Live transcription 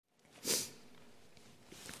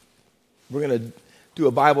We're going to do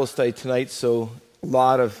a Bible study tonight, so a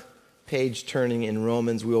lot of page turning in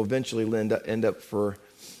Romans. We'll eventually end up for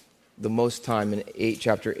the most time in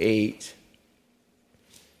chapter 8.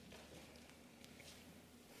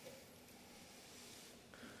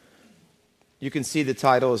 You can see the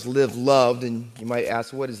title is Live Loved, and you might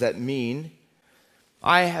ask, what does that mean?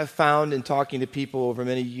 I have found in talking to people over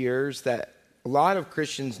many years that a lot of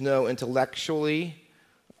Christians know intellectually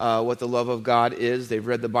what the love of God is. They've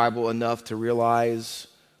read the Bible enough to realize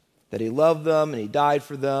that He loved them and He died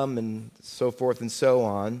for them and so forth and so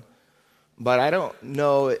on. But I don't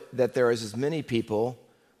know that there is as many people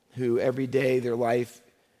who every day their life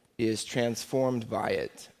is transformed by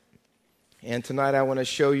it. And tonight I want to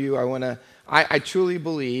show you, I truly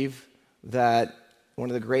believe that one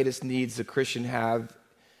of the greatest needs a Christian have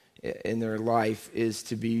in their life is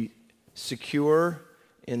to be secure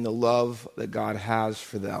in the love that God has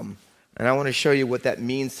for them. And I want to show you what that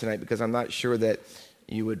means tonight, because I'm not sure that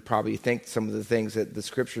you would probably think some of the things that the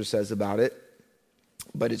Scripture says about it,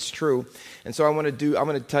 but it's true. And so I'm going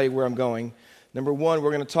to tell you where I'm going. Number one,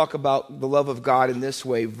 we're going to talk about the love of God in this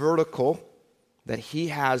way, vertical, that He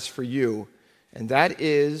has for you. And that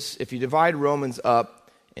is, if you divide Romans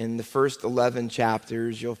up in the first 11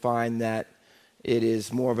 chapters, you'll find that it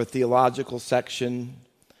is more of a theological section,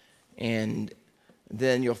 and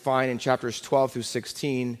then you'll find in chapters 12 through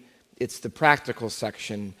 16, it's the practical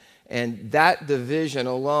section. And that division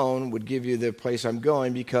alone would give you the place I'm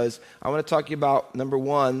going, because I want to talk to you about, number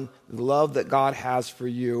one, the love that God has for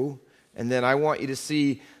you. And then I want you to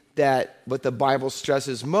see that what the Bible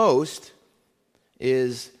stresses most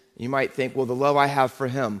is, you might think, well, the love I have for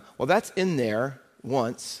Him. Well, that's in there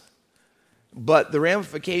once. But the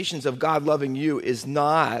ramifications of God loving you is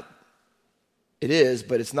not, it is,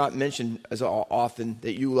 but it's not mentioned as often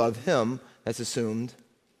that you love Him. That's assumed.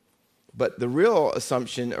 But the real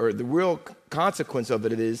assumption, or the real consequence of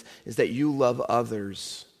it is that you love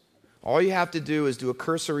others. All you have to do is do a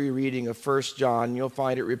cursory reading of 1 John. You'll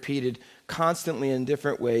find it repeated constantly in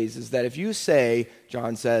different ways. Is that if you say,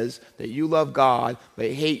 John says, that you love God but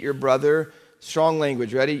hate your brother, strong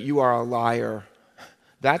language, ready? You are a liar.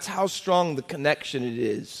 That's how strong the connection it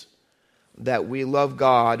is. That we love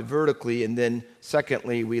God vertically, and then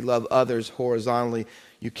secondly, we love others horizontally.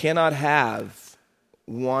 You cannot have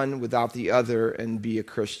one without the other and be a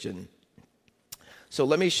Christian. So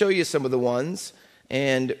let me show you some of the ones,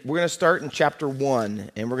 and we're going to start in chapter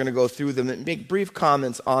 1, and we're going to go through them and make brief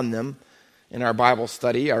comments on them in our Bible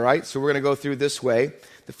study, all right? So we're going to go through this way.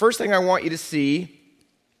 The first thing I want you to see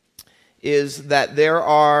is that there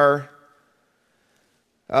are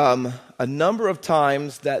a number of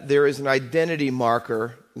times that there is an identity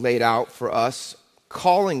marker laid out for us,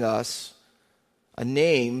 calling us a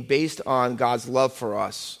name based on God's love for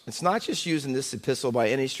us. It's not just used in this epistle by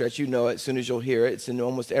any stretch. You know it as soon as you'll hear it. It's in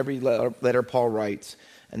almost every letter Paul writes.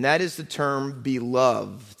 And that is the term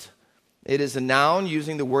beloved. It is a noun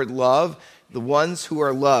using the word love. The ones who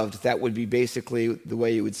are loved, that would be basically the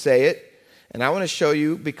way you would say it. And I want to show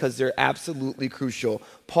you because they're absolutely crucial.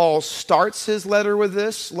 Paul starts his letter with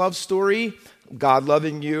this love story, God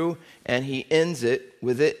loving you, and he ends it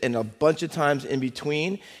with it in a bunch of times in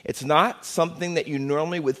between. It's not something that you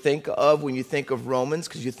normally would think of when you think of Romans,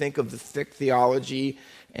 because you think of the thick theology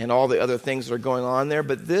and all the other things that are going on there.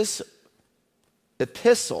 But this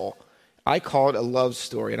epistle, I call it a love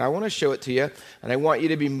story. And I want to show it to you, and I want you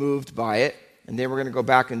to be moved by it. And then we're going to go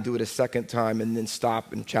back and do it a second time and then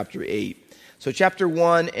stop in chapter 8. So chapter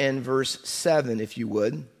 1 and verse 7, if you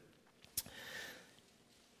would.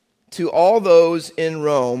 To all those in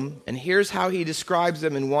Rome, and here's how he describes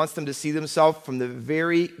them and wants them to see themselves from the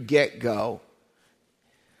very get-go.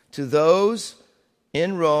 To those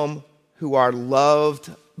in Rome who are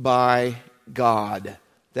loved by God.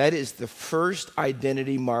 That is the first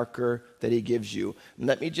identity marker that he gives you. And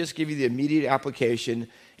let me just give you the immediate application.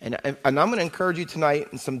 And I'm going to encourage you tonight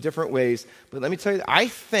in some different ways. But let me tell you, I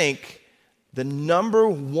think the number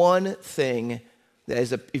one thing that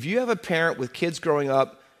is, if you have a parent with kids growing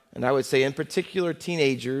up, and I would say in particular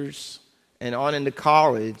teenagers and on into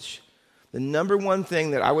college, the number one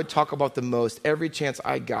thing that I would talk about the most every chance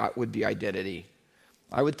I got would be identity.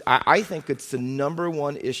 I think it's the number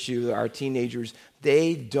one issue that our teenagers,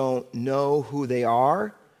 they don't know who they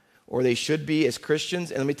are, or they should be as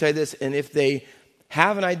Christians. And let me tell you this, and if they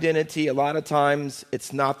have an identity, a lot of times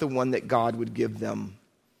it's not the one that God would give them.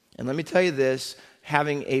 And let me tell you this,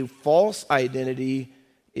 having a false identity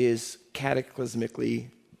is cataclysmically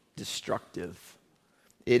destructive.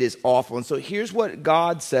 It is awful. And so here's what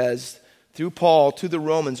God says through Paul to the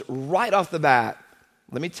Romans right off the bat.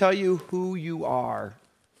 Let me tell you who you are.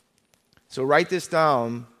 So write this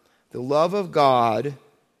down. The love of God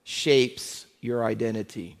shapes your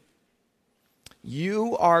identity.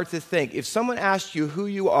 You are to think. If someone asked you who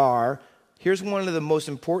you are, here's one of the most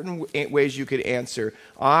important ways you could answer.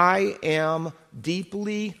 I am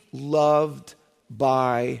deeply loved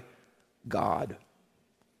by God.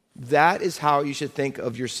 That is how you should think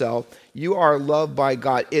of yourself. You are loved by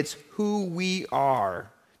God. It's who we are.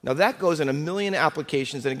 Now that goes in a million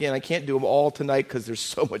applications, and again, I can't do them all tonight because there's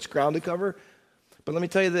so much ground to cover. But let me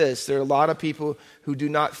tell you this, there are a lot of people who do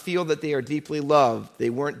not feel that they are deeply loved.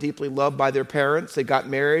 They weren't deeply loved by their parents. They got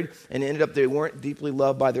married and ended up they weren't deeply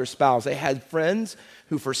loved by their spouse. They had friends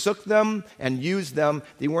who forsook them and used them.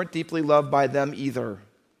 They weren't deeply loved by them either.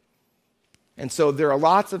 And so there are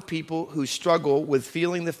lots of people who struggle with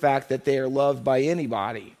feeling the fact that they are loved by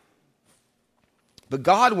anybody. But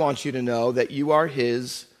God wants you to know that you are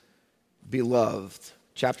His beloved.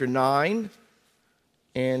 Chapter 9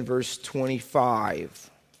 and verse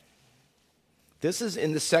 25. This is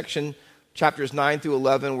in the section, chapters 9 through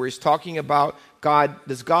 11, where he's talking about God.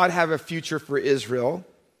 Does God have a future for Israel?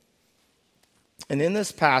 And in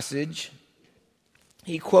this passage,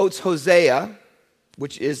 he quotes Hosea,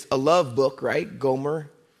 which is a love book, right? Gomer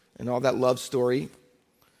and all that love story.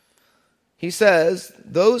 He says,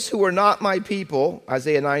 those who are not my people,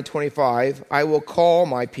 Isaiah 9:25, I will call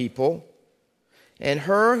my people, and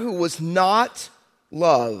her who was not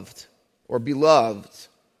loved or beloved,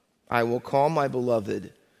 I will call my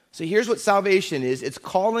beloved. So here's what salvation is. It's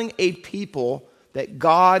calling a people that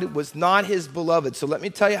God was not his beloved. So let me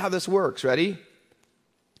tell you how this works. Ready?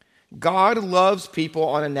 God loves people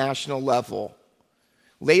on a national level.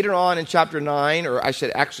 Later on in chapter 9, or I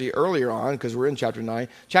should actually earlier on, because we're in chapter 9.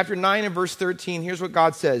 Chapter 9 and verse 13, here's what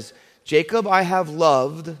God says. Jacob I have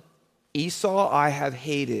loved, Esau I have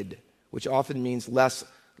hated, which often means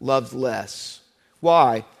loved less.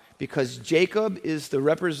 Why? Because Jacob is the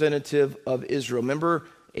representative of Israel. Remember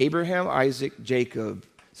Abraham, Isaac, Jacob.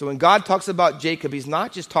 So when God talks about Jacob, he's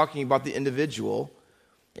not just talking about the individual,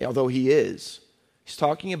 although he is. He's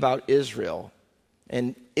talking about Israel.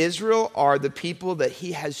 And Israel are the people that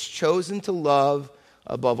he has chosen to love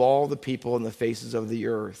above all the people on the faces of the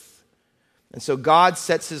earth. And so God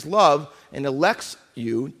sets his love and elects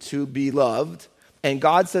you to be loved. And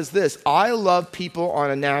God says this, I love people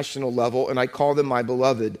on a national level, and I call them my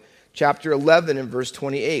beloved. Chapter 11 and verse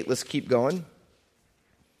 28. Let's keep going.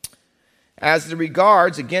 As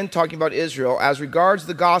regards, again talking about Israel, as regards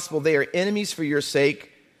the gospel, they are enemies for your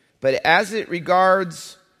sake. But as it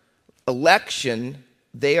regards election,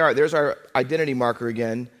 there's our identity marker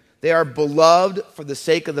again. They are beloved for the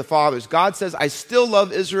sake of the fathers. God says, I still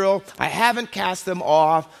love Israel. I haven't cast them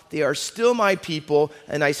off. They are still my people,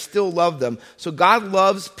 and I still love them. So God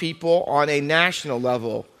loves people on a national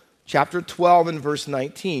level. Chapter 12 and verse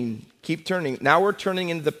 19. Keep turning. Now we're turning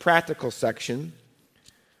into the practical section.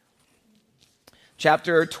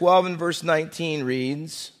 Chapter 12 and verse 19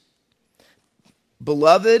 reads,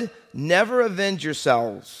 Beloved, never avenge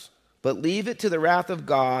yourselves, but leave it to the wrath of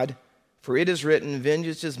God, for it is written,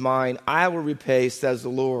 vengeance is mine, I will repay, says the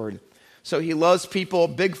Lord. So he loves people,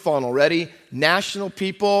 big funnel, ready? National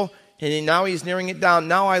people, and now he's narrowing it down.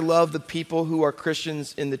 Now I love the people who are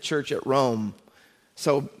Christians in the church at Rome.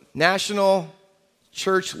 So national,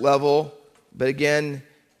 church level, but again,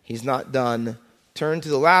 he's not done. Turn to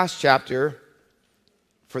the last chapter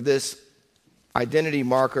for this identity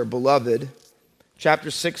marker, beloved.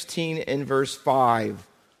 Chapter 16 and verse 5.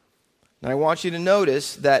 Now I want you to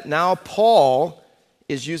notice that now Paul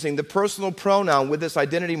is using the personal pronoun with this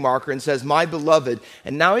identity marker and says, my beloved.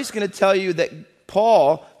 And now he's going to tell you that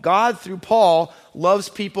Paul, God through Paul, loves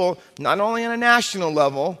people not only on a national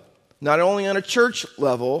level, not only on a church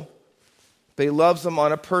level, but he loves them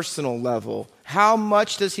on a personal level. How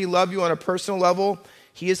much does he love you on a personal level?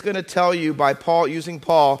 He is going to tell you by Paul, using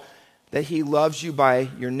Paul, that he loves you by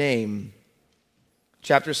your name.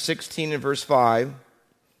 Chapter 16 and verse 5.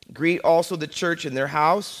 Greet also the church in their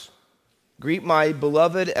house. Greet my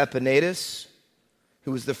beloved Epaenetus,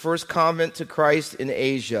 who was the first convert to Christ in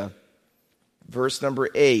Asia. Verse number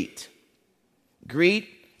 8. Greet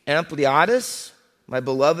Ampliatus, my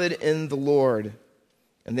beloved in the Lord.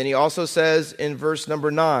 And then he also says in verse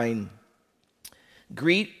number 9,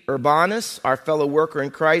 Greet Urbanus, our fellow worker in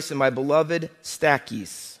Christ, and my beloved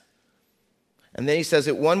Stachys. And then he says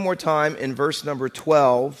it one more time in verse number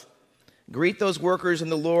 12. Greet those workers in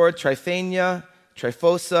the Lord, Tryphena,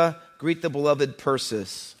 Tryphosa, greet the beloved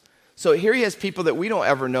Persis. So here he has people that we don't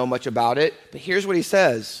ever know much about it, but here's what he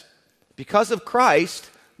says. Because of Christ,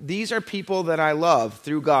 these are people that I love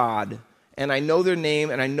through God, and I know their name,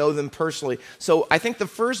 and I know them personally. So I think the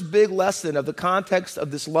first big lesson of the context of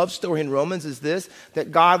this love story in Romans is this,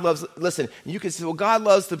 that God loves, listen, you can say, well, God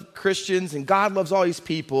loves the Christians, and God loves all these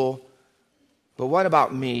people, but what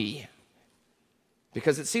about me?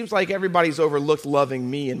 Because it seems like everybody's overlooked loving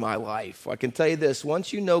me in my life. I can tell you this,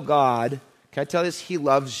 once you know God, can I tell you this? He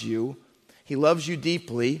loves you. He loves you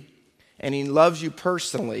deeply, and he loves you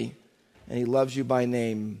personally, and he loves you by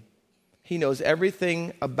name. He knows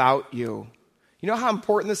everything about you. You know how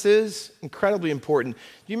important this is? Incredibly important.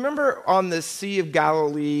 Do you remember on the Sea of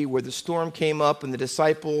Galilee where the storm came up and the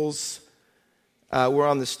disciples were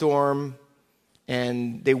on the storm,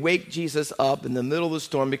 and they wake Jesus up in the middle of the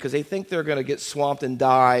storm because they think they're going to get swamped and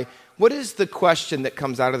die? What is the question that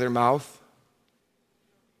comes out of their mouth?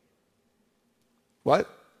 What?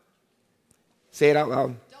 Say it out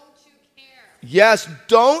loud. Don't you care? Yes,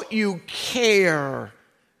 don't you care?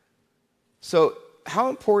 So how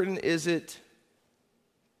important is it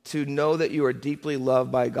to know that you are deeply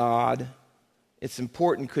loved by God? It's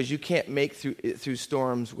important because you can't make through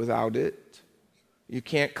storms without it. You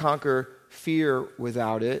can't conquer fear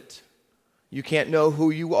without it. You can't know who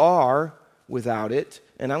you are without it.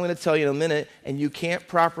 And I'm going to tell you in a minute, and you can't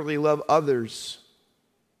properly love others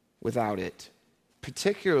without it.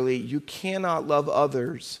 Particularly, you cannot love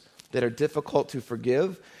others that are difficult to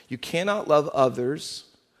forgive. You cannot love others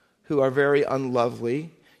who are very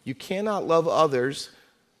unlovely. You cannot love others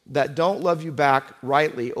that don't love you back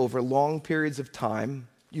rightly over long periods of time.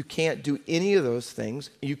 You can't do any of those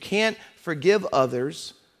things. You can't forgive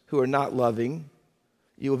others who are not loving.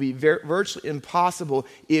 It will be virtually impossible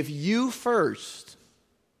if you first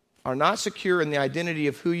are not secure in the identity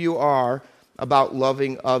of who you are about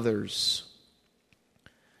loving others.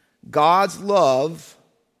 God's love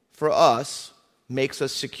for us makes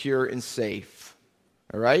us secure and safe.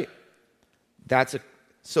 All right?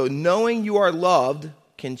 So knowing you are loved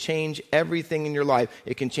can change everything in your life.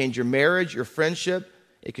 It can change your marriage, your friendship.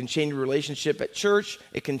 It can change your relationship at church.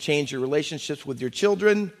 It can change your relationships with your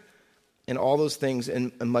children and all those things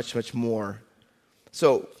and much, much more.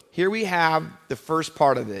 So here we have the first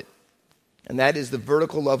part of it, and that is the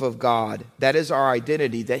vertical love of God. That is our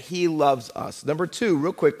identity, that he loves us. Number two,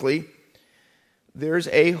 real quickly, there's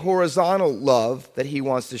a horizontal love that he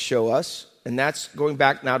wants to show us. And that's going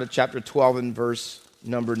back now to chapter 12 and verse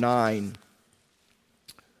number 9.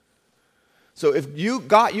 So if you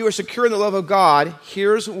are secure in the love of God,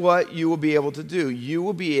 here's what you will be able to do. You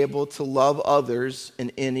will be able to love others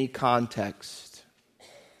in any context.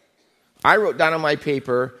 I wrote down on my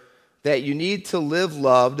paper that you need to live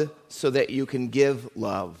loved so that you can give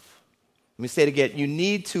love. Let me say it again. You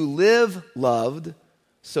need to live loved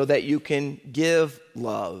so that you can give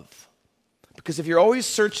love. Because if you're always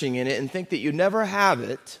searching in it and think that you never have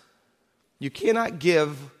it, you cannot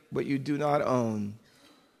give what you do not own.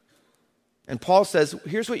 And Paul says,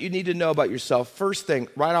 here's what you need to know about yourself. First thing,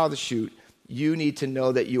 right out of the chute, you need to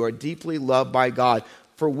know that you are deeply loved by God.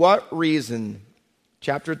 For what reason?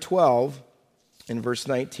 Chapter 12 and verse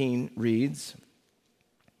 19 reads,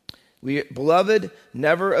 Beloved,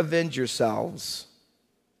 never avenge yourselves,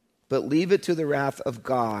 but leave it to the wrath of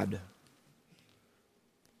God.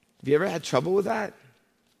 Have you ever had trouble with that?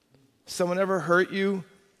 Someone ever hurt you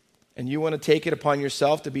and you want to take it upon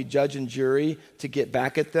yourself to be judge and jury to get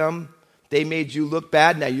back at them? They made you look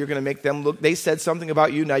bad, now you're going to make them look. They said something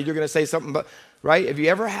about you, now you're going to say something about, right? Have you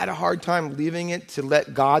ever had a hard time leaving it to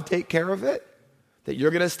let God take care of it? That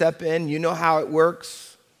you're going to step in, you know how it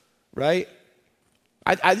works, right?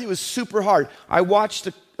 I think it was super hard. I watched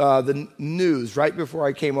the news right before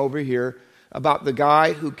I came over here about the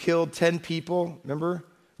guy who killed 10 people, remember?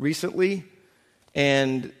 Recently,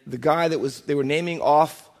 and the guy they were naming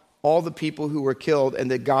off all the people who were killed, and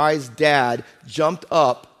the guy's dad jumped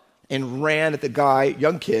up and ran at the guy,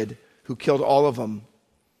 young kid, who killed all of them.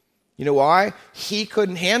 You know why? He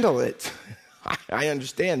couldn't handle it. I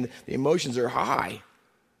understand the emotions are high,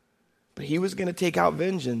 but he was going to take out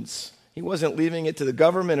vengeance. He wasn't leaving it to the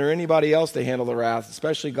government or anybody else to handle the wrath,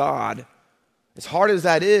 especially God. As hard as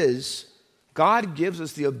that is, God gives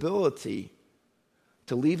us the ability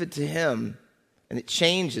to leave it to him, and it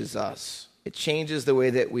changes us. It changes the way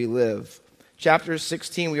that we live. Chapter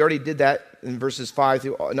 16, we already did that in verses 5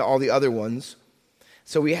 through all the other ones.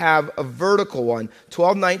 So we have a vertical one,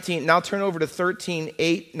 12, 19. Now turn over to 13,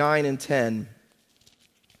 8, 9, and 10.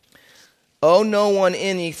 Owe no one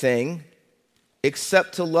anything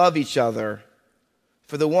except to love each other.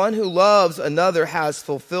 For the one who loves another has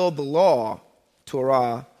fulfilled the law,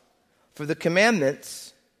 Torah. For the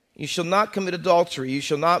commandments, you shall not commit adultery, you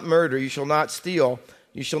shall not murder, you shall not steal,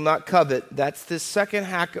 You shall not covet. That's the second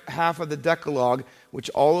half of the Decalogue, which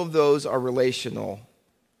all of those are relational.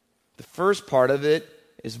 The first part of it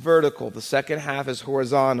is vertical. The second half is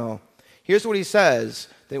horizontal. Here's what he says,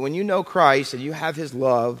 that when you know Christ and you have his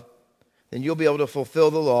love, then you'll be able to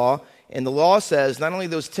fulfill the law. And the law says not only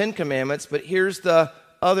those 10 commandments, but here's the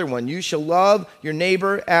other one. You shall love your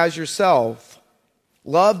neighbor as yourself.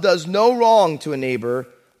 Love does no wrong to a neighbor.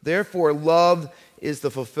 Therefore, love is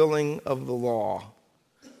the fulfilling of the law.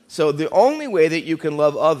 So the only way that you can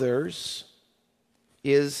love others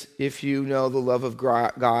is if you know the love of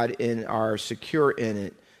God and are secure in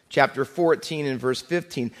it. Chapter 14 and verse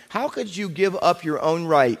 15. How could you give up your own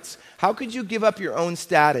rights? How could you give up your own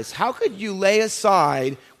status? How could you lay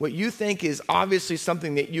aside what you think is obviously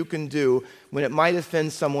something that you can do when it might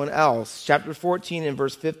offend someone else? Chapter 14 and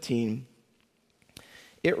verse 15.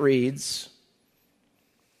 It reads,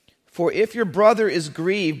 "For if your brother is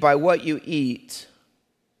grieved by what you eat,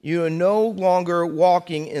 you are no longer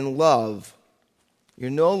walking in love." You're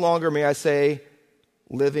no longer, may I say,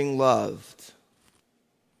 living loved.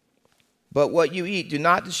 "But what you eat, do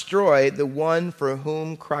not destroy the one for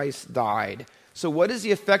whom Christ died." So what is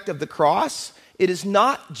the effect of the cross? It is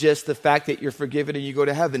not just the fact that you're forgiven and you go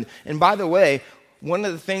to heaven. And by the way, one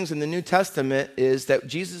of the things in the New Testament is that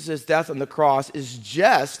Jesus' death on the cross is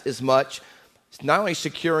just as much not only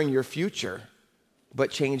securing your future, but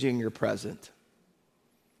changing your present.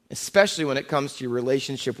 Especially when it comes to your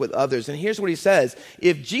relationship with others. And here's what he says.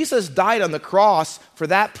 If Jesus died on the cross for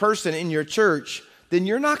that person in your church, then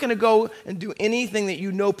you're not going to go and do anything that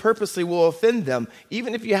you know purposely will offend them,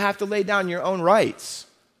 even if you have to lay down your own rights.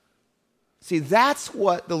 See, that's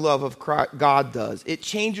what the love of God does. It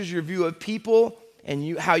changes your view of people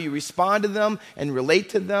and how you respond to them and relate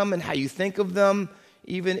to them and how you think of them,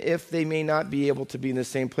 even if they may not be able to be in the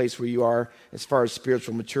same place where you are as far as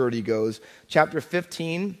spiritual maturity goes. Chapter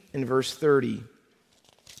 15 and verse 30.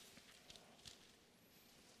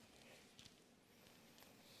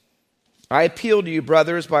 "I appeal to you,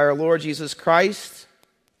 brothers, by our Lord Jesus Christ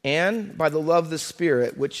and by the love of the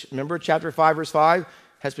Spirit," which, remember, chapter 5, verse 5,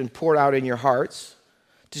 has been poured out in your hearts,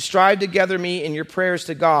 "to strive together me in your prayers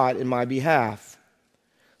to God in my behalf."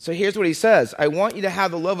 So here's what he says. I want you to have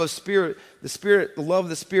the love of the love of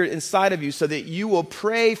the Spirit inside of you so that you will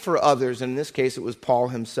pray for others. And in this case, it was Paul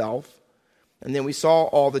himself. And then we saw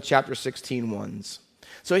all the chapter 16 ones.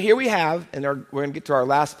 So here we have, and we're going to get to our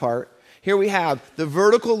last part. Here we have the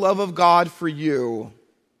vertical love of God for you.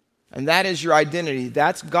 And that is your identity.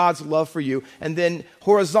 That's God's love for you. And then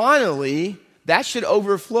horizontally, that should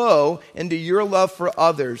overflow into your love for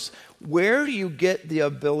others. Where do you get the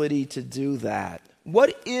ability to do that?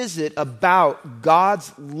 What is it about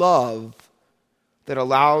God's love that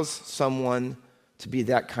allows someone to be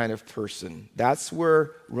that kind of person? That's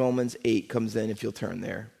where Romans 8 comes in, if you'll turn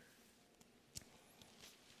there.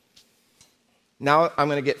 Now I'm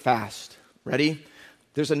going to get fast. Ready?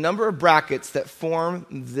 There's a number of brackets that form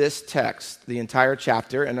this text, the entire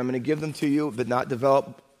chapter, and I'm going to give them to you, but not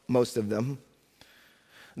develop most of them.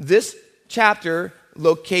 This chapter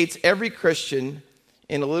locates every Christian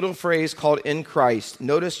in a little phrase called "in Christ."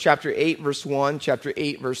 Notice chapter 8, verse 1, chapter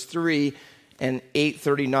 8, verse 3, and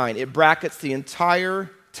 8:39. It brackets the entire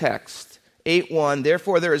text. 8:1,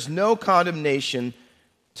 "Therefore there is no condemnation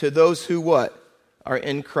to those who" what? "Are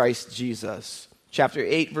in Christ Jesus." Chapter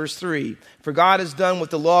 8, verse 3, "For God has done what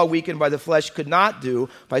the law weakened by the flesh could not do,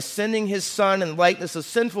 by sending his Son in the likeness of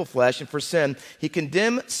sinful flesh, and for sin, he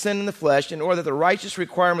condemned sin in the flesh in order that the righteous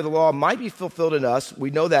requirement of the law might be fulfilled in us." We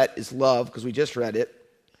know that is love because we just read it.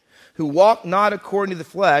 "Who walk not according to the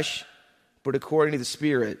flesh, but according to the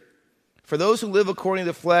Spirit. For those who live according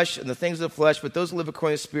to the flesh and the things of the flesh, but those who live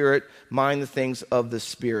according to the Spirit, mind the things of the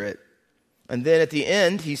Spirit." And then at the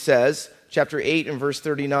end, he says, chapter 8 and verse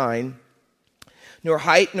 39, "Nor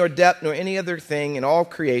height, nor depth, nor any other thing in all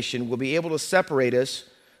creation will be able to separate us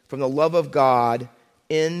from the love of God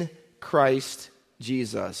in Christ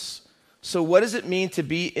Jesus." So what does it mean to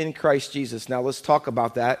be in Christ Jesus? Now let's talk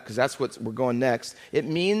about that because that's what we're going next. It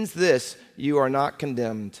means this: you are not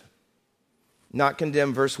condemned. Not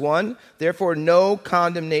condemned, verse 1. "Therefore no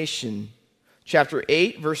condemnation." Chapter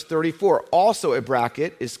 8, verse 34, also a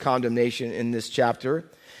bracket is condemnation in this chapter.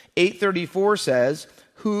 8:34 says,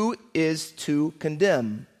 "Who is to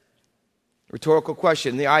condemn?" Rhetorical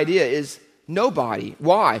question. The idea is nobody.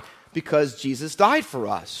 Why? Because Jesus died for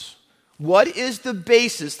us. What is the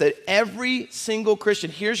basis that every single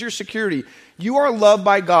Christian, here's your security, you are loved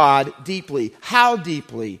by God deeply. How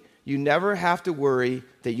deeply? You never have to worry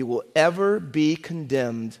that you will ever be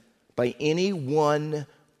condemned by anyone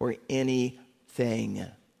or anything.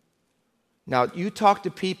 Now, you talk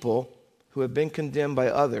to people who have been condemned by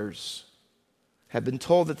others, have been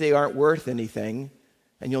told that they aren't worth anything,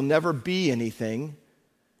 and you'll never be anything,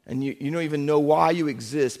 and you don't even know why you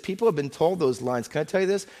exist. People have been told those lines. Can I tell you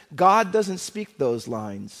this? God doesn't speak those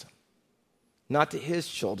lines, not to his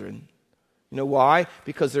children. You know why?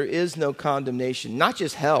 Because there is no condemnation, not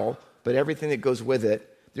just hell, but everything that goes with it.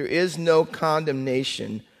 There is no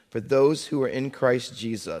condemnation for those who are in Christ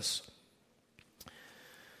Jesus.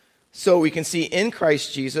 So we can see in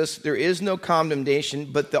Christ Jesus, there is no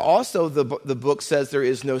condemnation, but also the book says there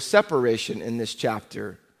is no separation in this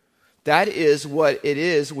chapter. That is what it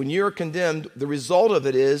is. When you're condemned, the result of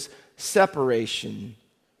it is separation.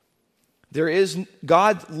 There is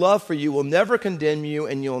God's love for you will never condemn you,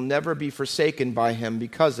 and you'll never be forsaken by him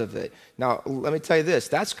because of it. Now, let me tell you this.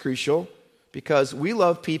 That's crucial because we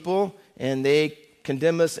love people and they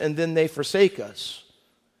condemn us and then they forsake us.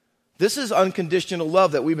 This is unconditional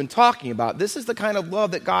love that we've been talking about. This is the kind of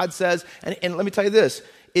love that God says, and let me tell you this,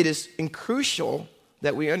 it is crucial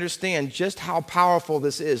that we understand just how powerful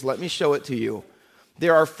this is. Let me show it to you.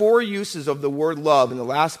 There are 4 uses of the word love in the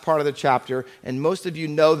last part of the chapter, and most of you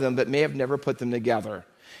know them but may have never put them together.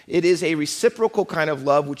 It is a reciprocal kind of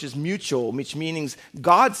love, which is mutual, which means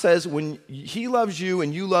God says when he loves you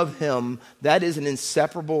and you love him, that is an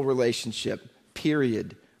inseparable relationship,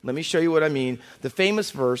 period. Let me show you what I mean. The famous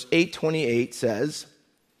verse, 8:28 says,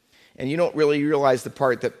 and you don't really realize the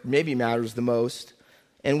part that maybe matters the most,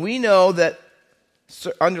 and we know that,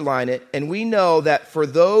 underline it, and we know that for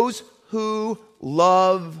those who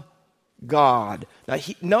love God. Now,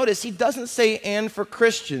 notice he doesn't say and for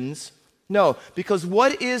Christians. No, because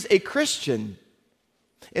what is a Christian?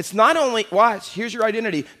 It's not only, watch, here's your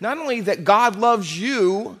identity. Not only that God loves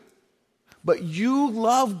you, but you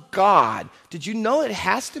love God. Did you know it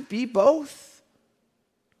has to be both?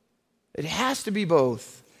 It has to be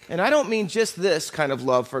both. And I don't mean just this kind of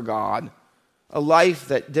love for God, a life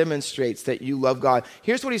that demonstrates that you love God.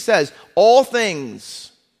 Here's what he says, all the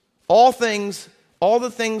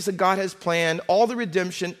things that God has planned, all the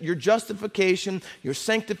redemption, your justification, your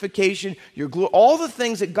sanctification, your glory, all the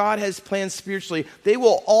things that God has planned spiritually, they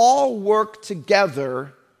will all work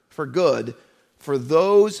together for good for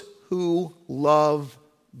those who love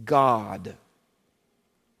God.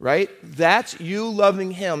 Right? That's you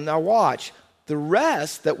loving him. Now watch. The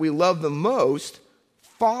rest that we love the most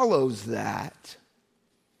follows that.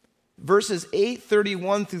 Verses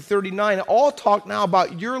 8:31 through 39 all talk now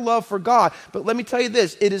about your love for God. But let me tell you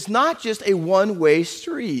this, it is not just a one-way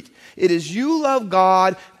street. It is you love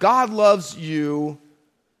God, God loves you,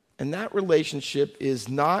 and that relationship is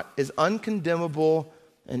uncondemnable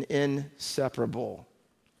and inseparable.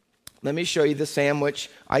 Let me show you the sandwich.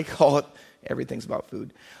 I call it, everything's about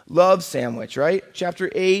food. Love sandwich, right? Chapter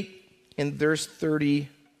 8 and verse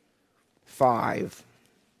 35.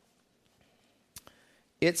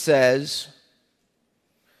 It says,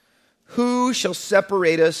 who shall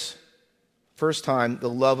separate us, first time, the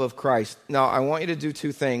love of Christ. Now, I want you to do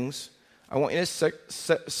 2 things. I want you to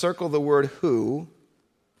circle the word who,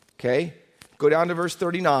 okay? Go down to verse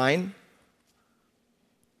 39,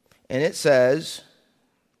 and it says,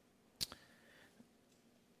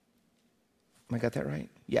 I got that right?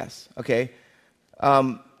 Yes, okay.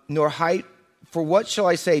 Nor height, for what shall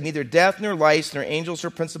I say? Neither death, nor life, nor angels, nor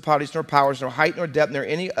principalities, nor powers, nor height, nor depth, nor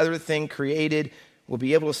any other thing created will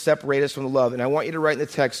be able to separate us from the love. And I want you to write in the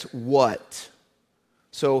text, what?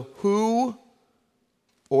 So, who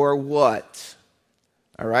or what?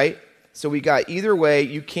 All right? So we got either way.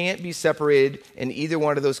 You can't be separated in either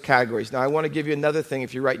one of those categories. Now, I want to give you another thing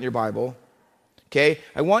if you write in your Bible. Okay?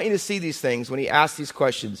 I want you to see these things when he asks these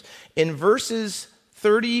questions. In verses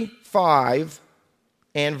 35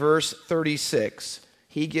 and verse 36,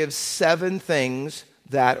 he gives 7 things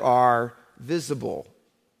that are visible.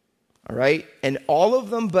 All right? And all of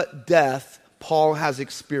them but death, Paul has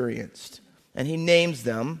experienced. And he names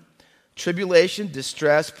them: tribulation,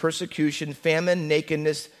 distress, persecution, famine,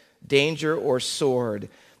 nakedness, danger, or sword.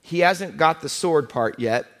 He hasn't got the sword part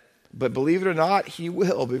yet, but believe it or not, he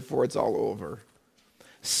will before it's all over.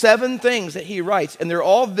 7 things that he writes, and they're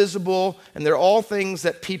all visible, and they're all things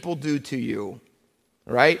that people do to you.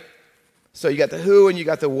 Right? So you got the who and you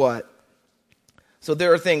got the what. So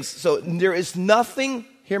there are things. So there is nothing,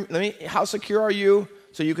 how secure are you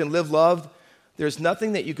so you can live loved? There's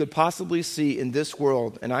nothing that you could possibly see in this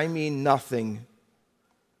world, and I mean nothing,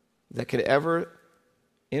 that could ever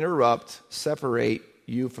interrupt, separate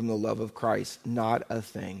you from the love of Christ. Not a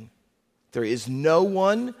thing. There is no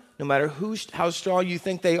one, no matter how strong you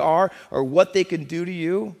think they are or what they can do to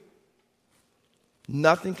you,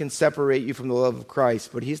 nothing can separate you from the love of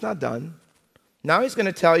Christ. But he's not done. Now he's going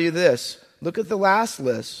to tell you this. Look at the last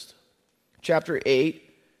list. chapter 8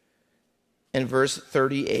 and verse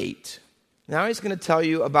 38. Now he's going to tell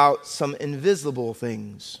you about some invisible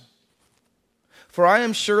things. For I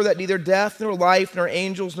am sure that neither death, nor life, nor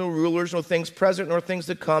angels, nor rulers, nor things present, nor things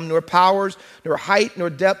to come, nor powers, nor height, nor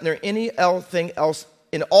depth, nor anything else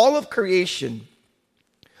in all of creation.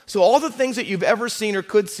 So all the things that you've ever seen or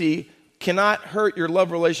could see cannot hurt your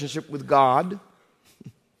love relationship with God.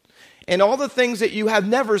 And all the things that you have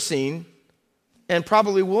never seen and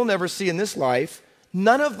probably will never see in this life,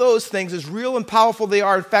 none of those things, as real and powerful they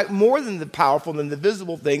are, in fact, more than the powerful than the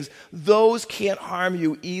visible things, those can't harm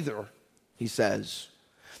you either, he says.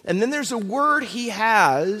 And then there's a word he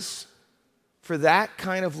has for that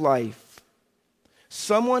kind of life.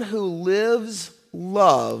 Someone who lives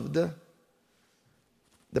loved,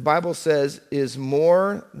 the Bible says, is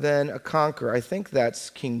more than a conqueror. I think that's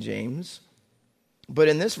King James. But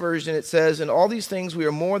in this version it says, in all these things we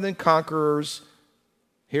are more than conquerors.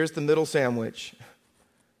 Here's the middle sandwich.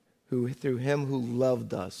 Through him who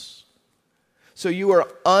loved us. So you are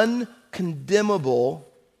uncondemnable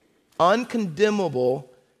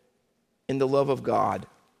in the love of God.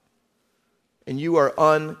 And you are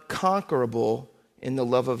unconquerable in the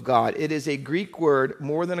love of God. It is a Greek word,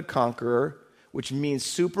 more than a conqueror, which means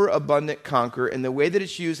superabundant conqueror. And the way that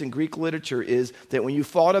it's used in Greek literature is that when you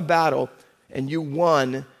fought a battle and you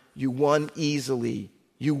won easily.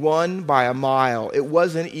 You won by a mile. It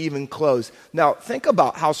wasn't even close. Now, think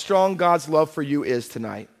about how strong God's love for you is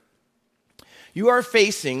tonight. You are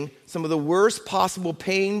facing some of the worst possible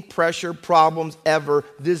pain, pressure, problems ever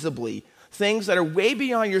visibly. Things that are way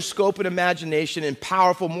beyond your scope and imagination and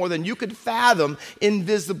powerful more than you could fathom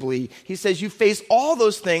invisibly. He says you face all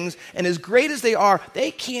those things, and as great as they are,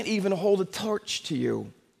 they can't even hold a torch to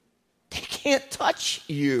you. They can't touch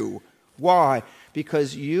you. Why?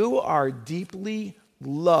 Because you are deeply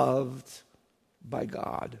loved by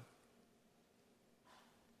God.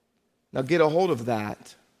 Now get a hold of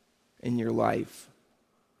that in your life.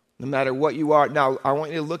 No matter what you are. Now, I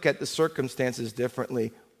want you to look at the circumstances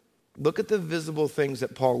differently. Look at the visible things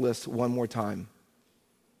that Paul lists one more time.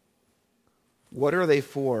 What are they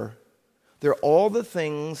for? They're all the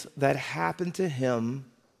things that happened to him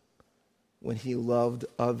when he loved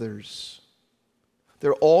others.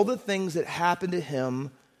 They're all the things that happened to him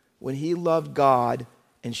when he loved God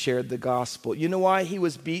and shared the gospel. You know why he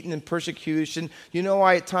was beaten in persecution? You know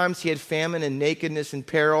why at times he had famine and nakedness and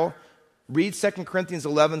peril? Read 2 Corinthians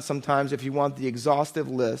 11 sometimes if you want the exhaustive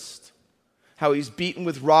list. How he's beaten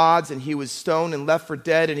with rods and he was stoned and left for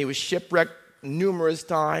dead and he was shipwrecked numerous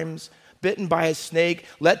times, bitten by a snake,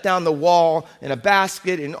 let down the wall in a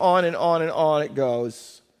basket, and on and on and on it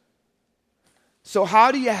goes. So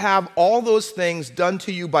how do you have all those things done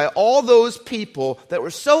to you by all those people that were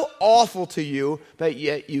so awful to you, but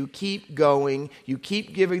yet you keep going, you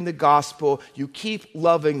keep giving the gospel, you keep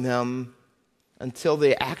loving them until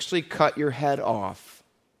they actually cut your head off?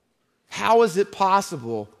 How is it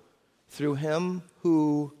possible? Through him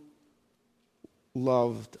who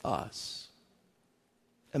loved us.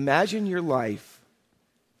 Imagine your life,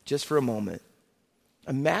 just for a moment.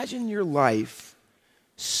 Imagine your life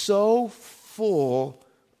so full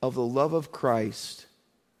of the love of Christ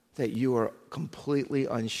that you are completely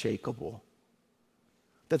unshakable.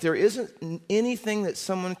 That there isn't anything that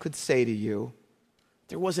someone could say to you,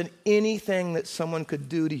 there wasn't anything that someone could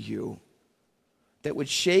do to you that would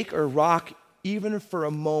shake or rock, even for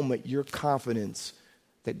a moment, your confidence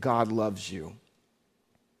that God loves you.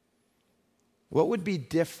 What would be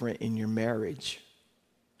different in your marriage?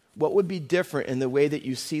 What would be different in the way that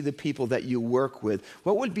you see the people that you work with?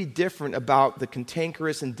 What would be different about the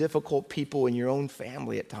cantankerous and difficult people in your own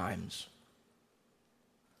family at times?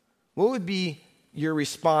 What would be your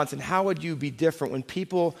response, and how would you be different when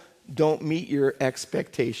people don't meet your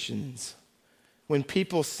expectations? When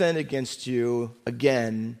people sin against you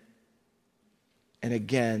again and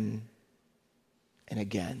again and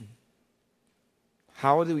again?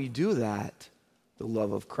 How do we do that? The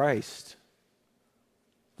love of Christ.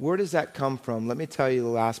 Where does that come from? Let me tell you the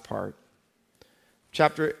last part.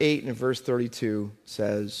 Chapter 8 and verse 32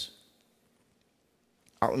 says,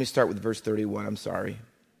 let me start with verse 31, I'm sorry.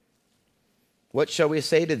 What shall we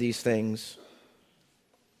say to these things?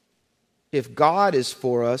 If God is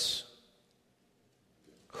for us,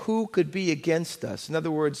 who could be against us? In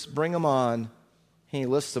other words, bring them on. He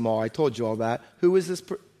lists them all. I told you all that. Who is this?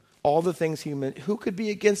 All the things he meant. Who could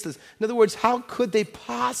be against us? In other words, how could they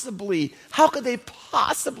possibly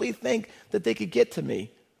think that they could get to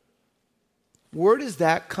me? Where does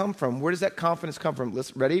that come from? Where does that confidence come from?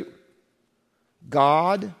 Listen, ready?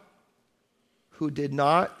 God, who did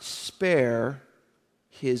not spare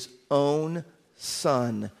his own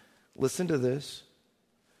son. listen to this.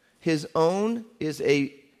 His own is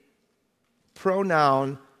a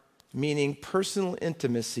pronoun meaning personal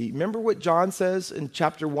intimacy. Remember what John says in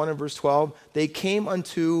chapter 1 and verse 12? He came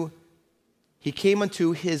unto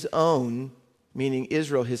his own, meaning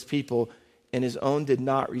Israel, his people, and his own did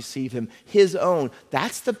not receive him. His own,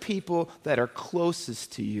 that's the people that are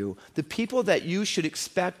closest to you. The people that you should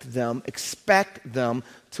expect them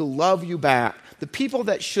to love you back. The people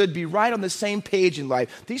that should be right on the same page in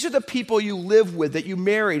life. These are the people you live with, that you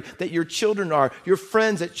married, that your children are, your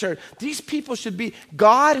friends at church. These people should be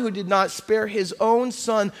God, who did not spare his own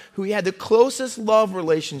son, who he had the closest love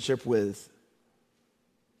relationship with,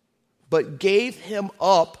 but gave him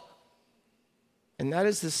up. And that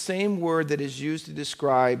is the same word that is used to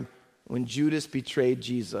describe when Judas betrayed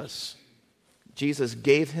Jesus. Jesus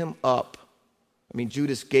gave him up.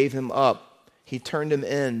 Judas gave him up. He turned him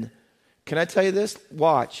in. Can I tell you this?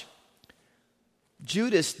 Watch.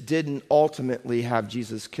 Judas didn't ultimately have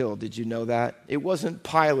Jesus killed. Did you know that? It wasn't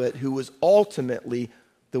Pilate who was ultimately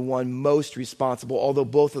the one most responsible, although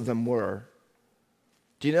both of them were.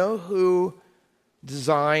 Do you know who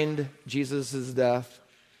designed Jesus' death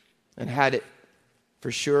and had it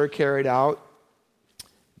for sure carried out?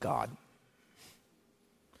 God.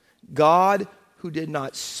 God, who did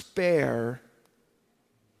not spare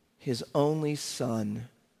his only son,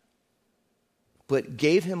 but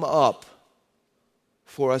gave him up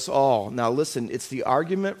for us all. Now listen, it's the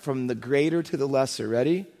argument from the greater to the lesser.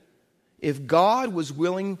 Ready? If God was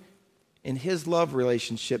willing in his love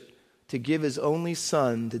relationship to give his only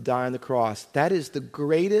son to die on the cross, that is the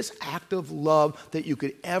greatest act of love that you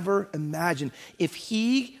could ever imagine. If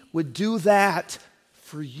he would do that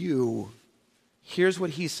for you, here's what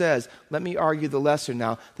he says. Let me argue the lesser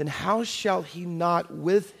now. Then how shall he not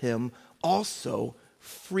with him also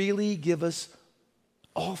freely give us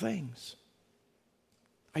all things?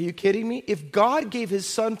 Are you kidding me? If God gave his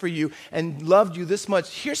son for you and loved you this much,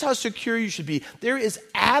 here's how secure you should be. There is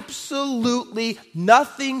absolutely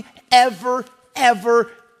nothing ever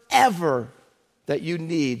that you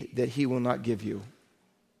need that he will not give you.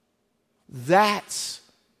 That's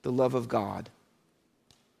the love of God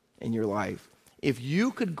in your life. If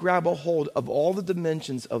you could grab a hold of all the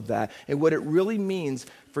dimensions of that and what it really means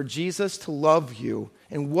for Jesus to love you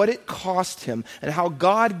and what it cost him and how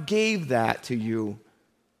God gave that to you,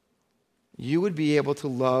 you would be able to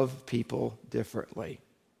love people differently.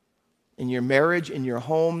 In your marriage, in your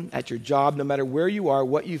home, at your job, no matter where you are,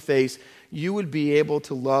 what you face, you would be able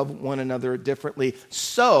to love one another differently.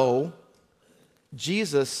 So,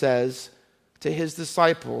 Jesus says to his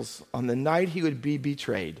disciples on the night he would be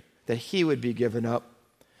betrayed, that he would be given up.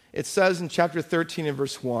 It says in chapter 13 and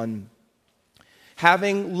verse 1,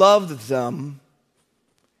 having loved them,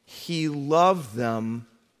 he loved them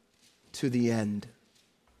to the end.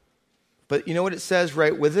 But you know what it says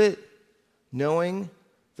right with it? Knowing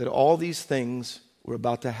that all these things were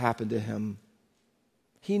about to happen to him.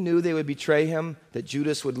 He knew they would betray him, that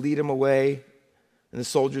Judas would lead him away, and the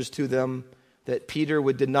soldiers to them, that Peter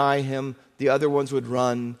would deny him, the other ones would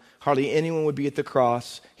run, hardly anyone would be at the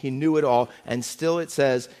cross. He knew it all, and still it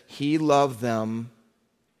says he loved them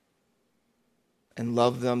and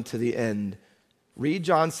loved them to the end. Read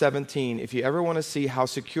John 17. If you ever want to see how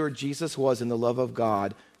secure Jesus was in the love of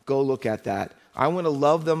God, go look at that. I want to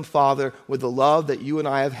love them, Father, with the love that you and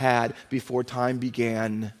I have had before time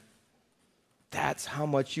began. That's how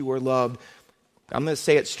much you are loved. I'm going to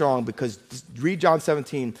say it strong because read John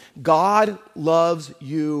 17. God loves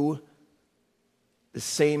you the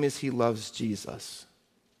same as he loves Jesus.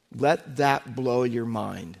 Let that blow your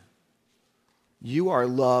mind. You are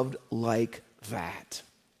loved like that.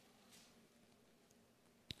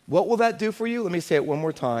 What will that do for you? Let me say it one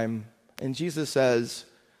more time. And Jesus says,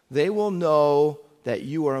 they will know that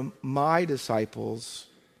you are my disciples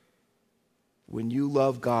when you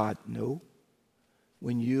love God. No.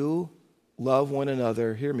 When you love one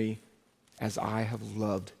another, hear me, as I have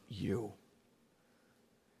loved you.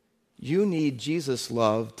 You need Jesus'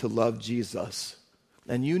 love to love Jesus.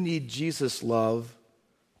 And you need Jesus' love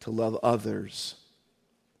to love others.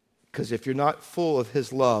 Because if you're not full of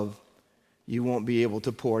his love, you won't be able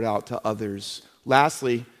to pour it out to others.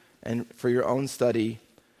 Lastly, and for your own study,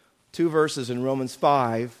 2 verses in Romans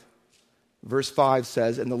 5. Verse 5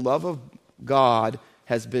 says, and the love of God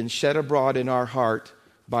has been shed abroad in our heart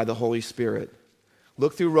by the Holy Spirit.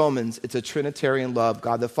 Look through Romans. It's a Trinitarian love.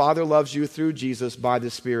 God the Father loves you through Jesus by the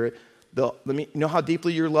Spirit. You know how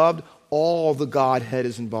deeply you're loved? All the Godhead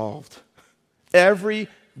is involved. Every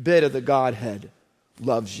bit of the Godhead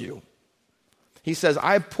loves you. He says,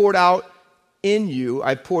 I poured out in you,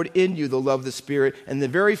 I poured in you the love of the Spirit. And the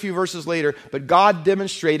very few verses later, but God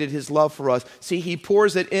demonstrated his love for us. See, he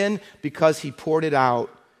pours it in because he poured it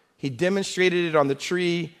out. He demonstrated it on the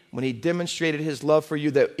tree when he demonstrated his love for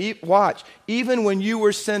you. That watch, even when you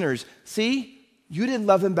were sinners, see, you didn't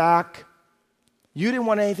love him back. You didn't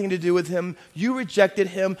want anything to do with him. You rejected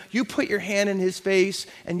him. You put your hand in his face.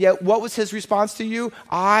 And yet, what was his response to you?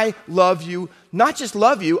 I love you. Not just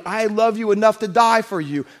love you, I love you enough to die for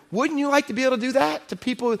you. Wouldn't you like to be able to do that to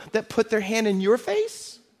people that put their hand in your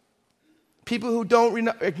face? People who don't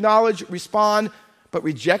acknowledge, respond, but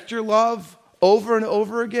reject your love over and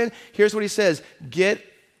over again? Here's what he says. Get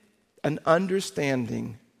an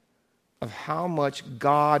understanding of how much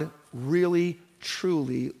God really,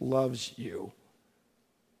 truly loves you.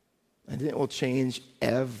 And it will change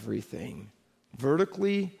everything,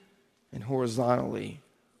 vertically and horizontally,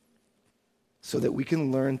 so that we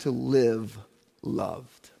can learn to live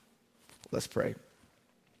loved. Let's pray.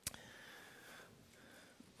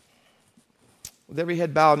 With every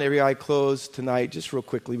head bowed and every eye closed tonight, just real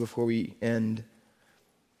quickly before we end,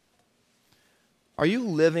 are you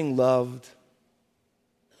living loved?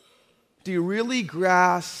 Do you really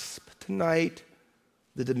grasp tonight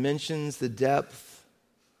the dimensions, the depth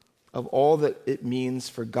of all that it means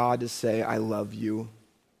for God to say, I love you?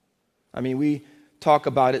 I mean, we talk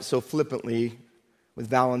about it so flippantly with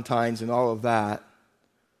Valentine's and all of that,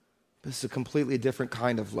 but it's a completely different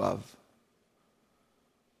kind of love.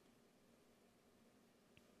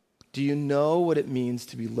 Do you know what it means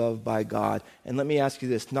to be loved by God? And let me ask you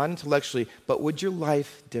this, not intellectually, but would your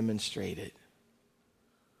life demonstrate it?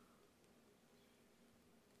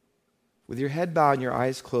 With your head bowed and your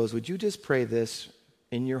eyes closed, would you just pray this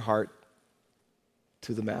in your heart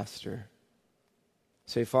to the Master?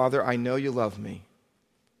 Say, Father, I know you love me,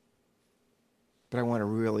 but I want to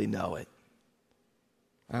really know it.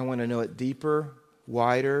 I want to know it deeper,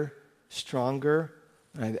 wider, stronger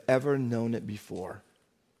than I've ever known it before.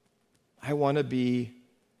 I want to be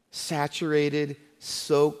saturated,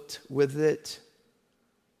 soaked with it.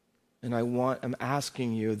 And I'm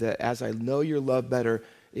asking you that as I know your love better,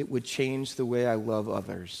 it would change the way I love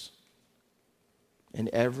others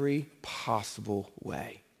in every possible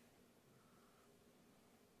way.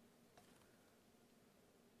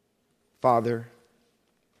 Father,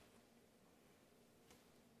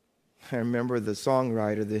 I remember the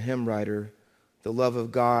songwriter, the hymn writer, the love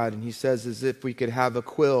of God, and he says, as if we could have a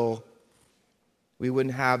quill, we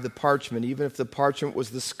wouldn't have the parchment. Even if the parchment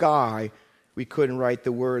was the sky, we couldn't write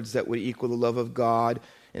the words that would equal the love of God.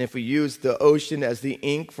 And if we used the ocean as the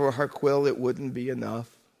ink for our quill, it wouldn't be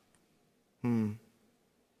enough.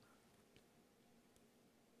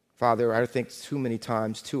 Father, I think too many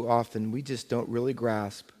times, too often, we just don't really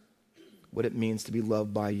grasp what it means to be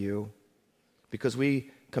loved by you. Because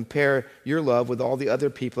we compare your love with all the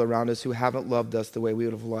other people around us who haven't loved us the way we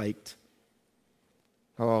would have liked.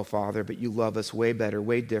 Oh, Father, but you love us way better,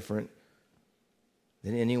 way different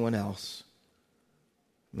than anyone else.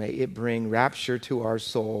 May it bring rapture to our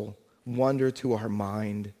soul, wonder to our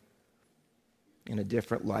mind, and a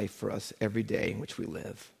different life for us every day in which we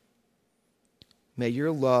live. May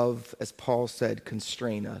your love, as Paul said,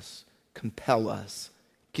 constrain us, compel us,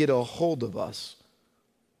 get a hold of us.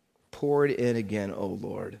 Pour it in again, O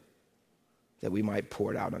Lord, that we might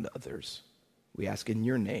pour it out on others. We ask in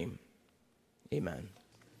your name. Amen.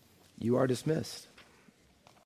 You are dismissed.